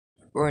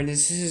Right,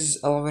 this is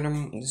elevator.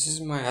 This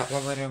is my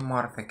elevator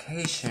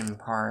modification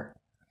part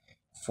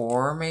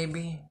 4,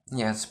 maybe.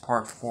 Yeah, it's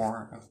part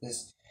 4 of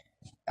this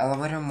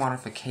elevator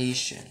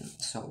modification.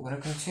 So we're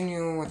gonna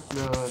continue with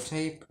the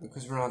tape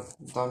because we're not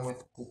done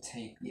with the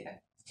tape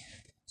yet.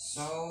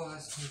 So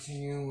let's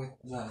continue with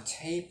the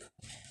tape.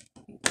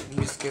 Let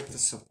me just get the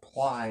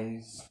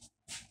supplies.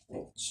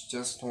 It's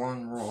just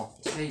one roll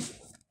of tape.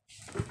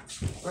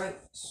 Right.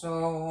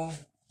 So.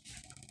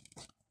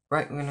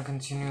 Right, we're gonna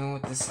continue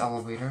with this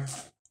elevator.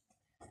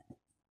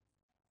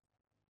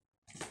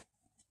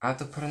 I have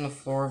to put it on the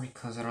floor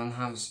because I don't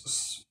have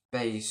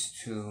space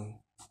to,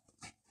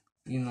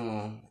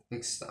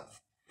 fix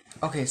stuff.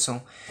 Okay,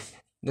 so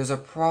there's a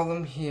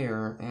problem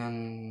here,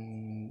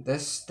 and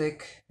this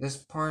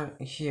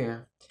part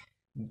here,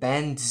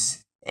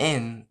 bends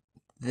in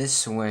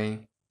this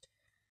way.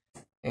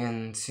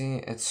 And see,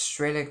 it's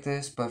straight like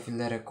this, but if you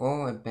let it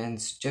go, it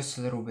bends just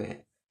a little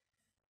bit.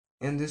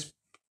 And this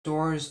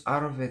door is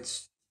out of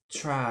its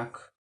track.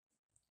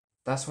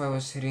 That's why I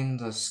was hitting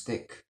the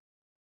stick.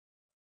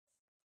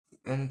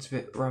 And it's a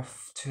bit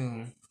rough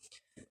too.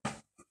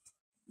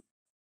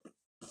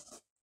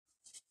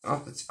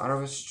 Oh, it's out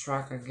of its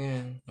track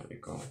again. There we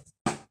go.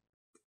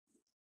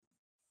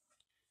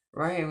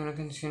 Right, I'm gonna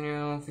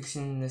continue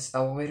fixing this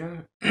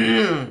elevator.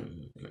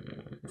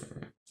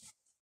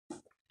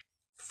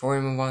 Before we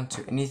move on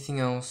to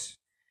anything else,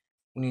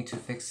 we need to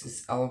fix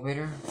this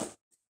elevator.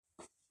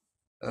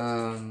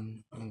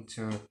 Need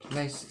to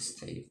replace this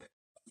tape.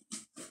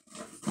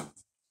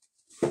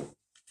 I'm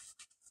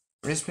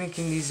just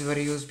making these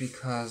videos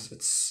because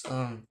it's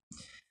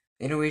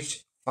it'll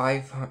reach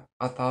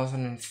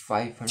 1,500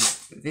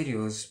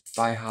 videos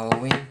by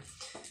Halloween,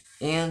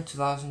 and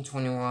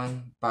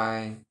 2021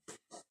 by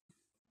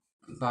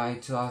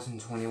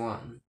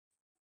 2021.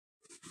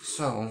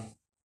 So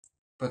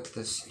put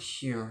this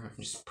here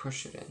and just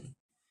push it in.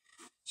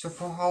 So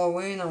for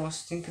Halloween, I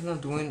was thinking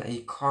of doing a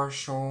car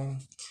show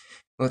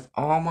with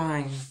all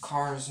my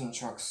cars and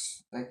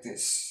trucks like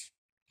this,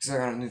 because I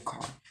got a new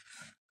car.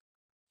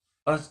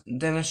 I'll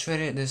demonstrate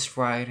it this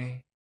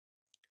Friday.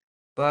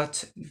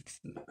 But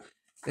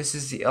this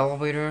is the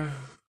elevator,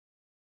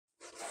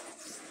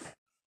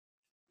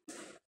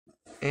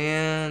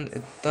 and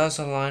it does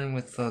align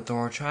with the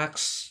door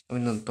tracks. I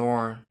mean the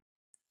door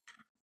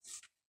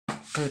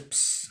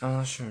clips. I'm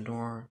not sure,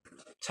 door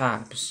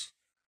tabs.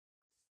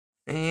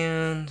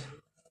 And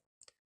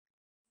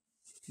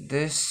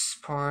this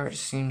part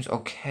seems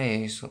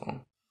okay,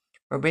 so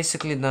we're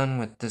basically done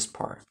with this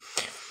part.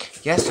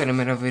 Yesterday I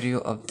made a video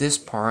of this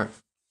part.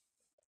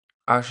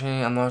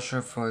 Actually, I'm not sure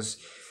if it was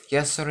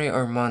yesterday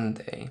or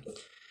Monday.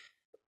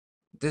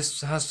 This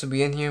has to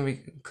be in here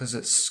because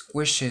it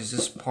squishes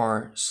this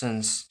part,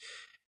 since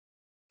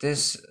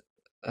this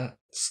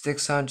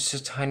sticks out just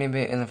a tiny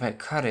bit, and if I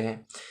cut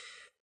it,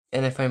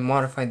 and if I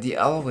modify the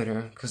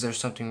elevator because there's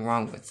something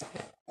wrong with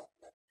it,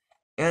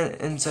 and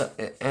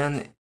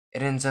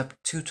it ends up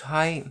too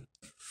tight,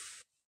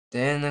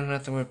 then I'm gonna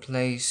have to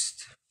replace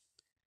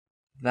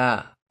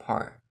that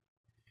part.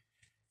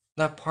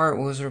 That part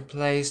was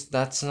replaced.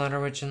 That's not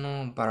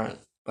original, but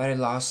I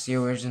lost the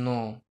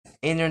original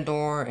inner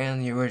door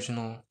and the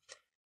original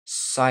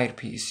side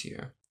piece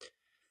here.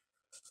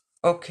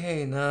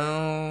 Okay,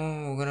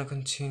 now we're gonna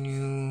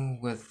continue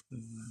with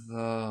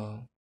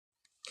the.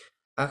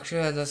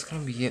 Actually, that's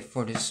gonna be it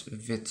for this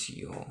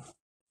video.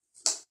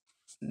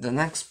 The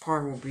next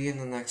part will be in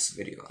the next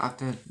video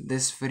after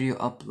this video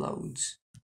uploads.